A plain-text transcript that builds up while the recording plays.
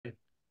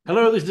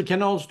Hello, this is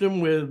Ken Alston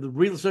with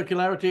Real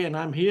Circularity, and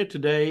I'm here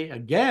today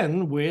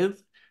again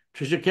with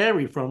Tricia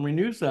Carey from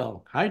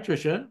Renewcell. Hi,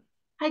 Tricia.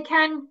 Hi,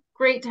 Ken.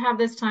 Great to have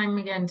this time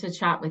again to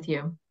chat with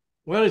you.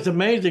 Well, it's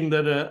amazing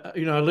that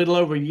a little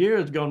over a year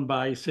has gone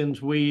by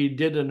since we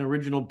did an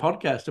original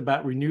podcast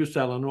about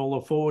Renewcell and all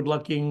the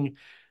forward-looking,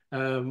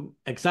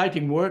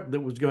 exciting work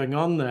that was going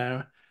on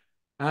there.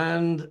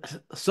 And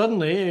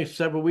suddenly,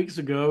 several weeks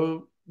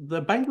ago, the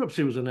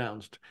bankruptcy was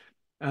announced.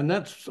 And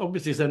that's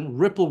obviously sent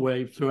ripple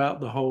waves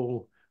throughout the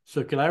whole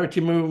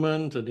circularity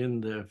movement and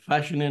in the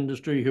fashion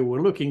industry who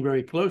were looking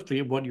very closely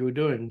at what you were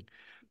doing.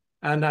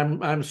 And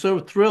I'm so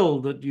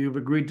thrilled that you've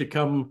agreed to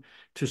come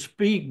to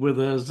speak with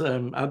us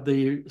at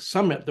the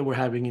summit that we're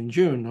having in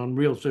June on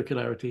real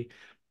circularity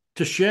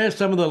to share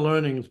some of the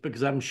learnings,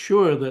 because I'm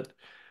sure that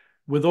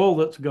with all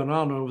that's gone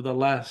on over the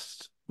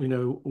last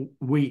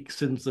week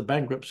since the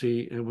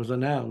bankruptcy was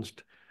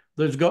announced,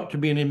 there's got to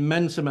be an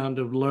immense amount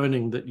of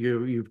learning that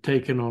you've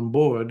taken on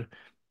board.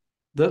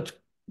 That's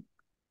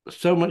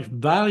so much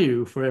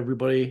value for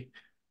everybody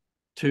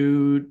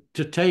to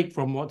take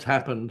from what's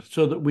happened,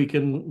 so that we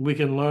can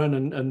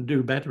learn and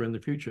do better in the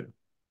future.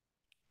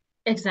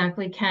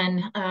 Exactly,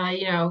 Ken.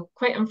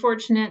 Quite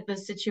unfortunate the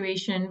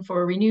situation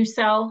for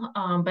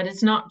Renewcell, but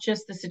it's not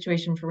just the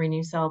situation for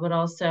Renewcell, but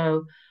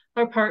also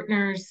our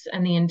partners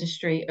and the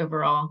industry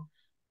overall.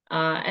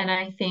 And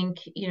I think,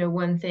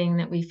 one thing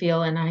that we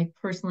feel, and I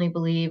personally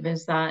believe,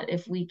 is that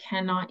if we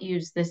cannot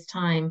use this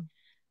time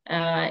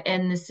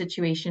and this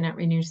situation at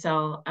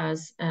Renewcell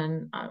as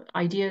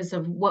ideas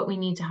of what we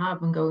need to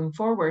have and going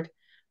forward,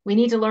 we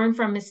need to learn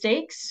from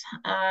mistakes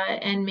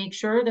and make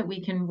sure that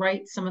we can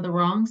right some of the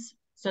wrongs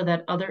so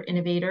that other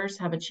innovators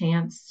have a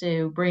chance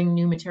to bring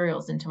new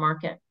materials into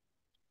market.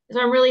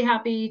 So I'm really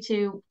happy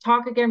to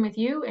talk again with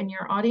you and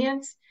your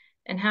audience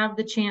and have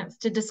the chance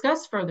to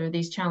discuss further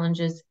these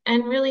challenges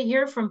and really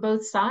hear from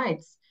both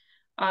sides.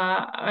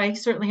 I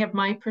certainly have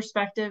my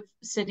perspective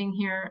sitting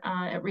here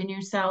at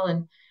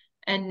Renewcell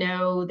and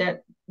know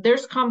that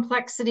there's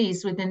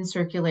complexities within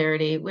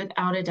circularity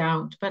without a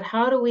doubt, but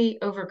how do we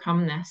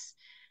overcome this?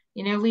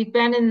 We've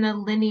been in the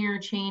linear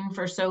chain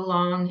for so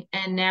long,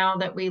 and now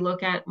that we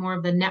look at more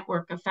of the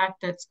network effect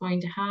that's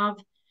going to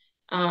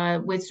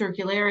have with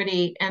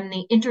circularity and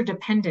the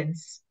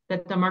interdependence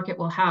that the market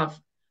will have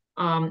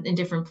in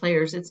different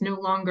players. It's no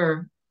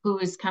longer who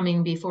is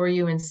coming before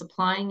you and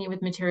supplying you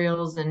with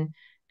materials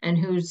and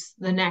who's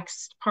the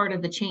next part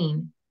of the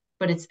chain,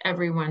 but it's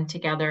everyone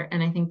together.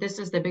 And I think this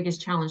is the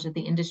biggest challenge that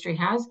the industry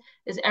has,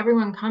 is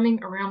everyone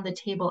coming around the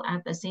table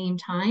at the same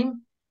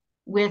time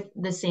with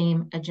the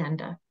same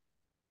agenda.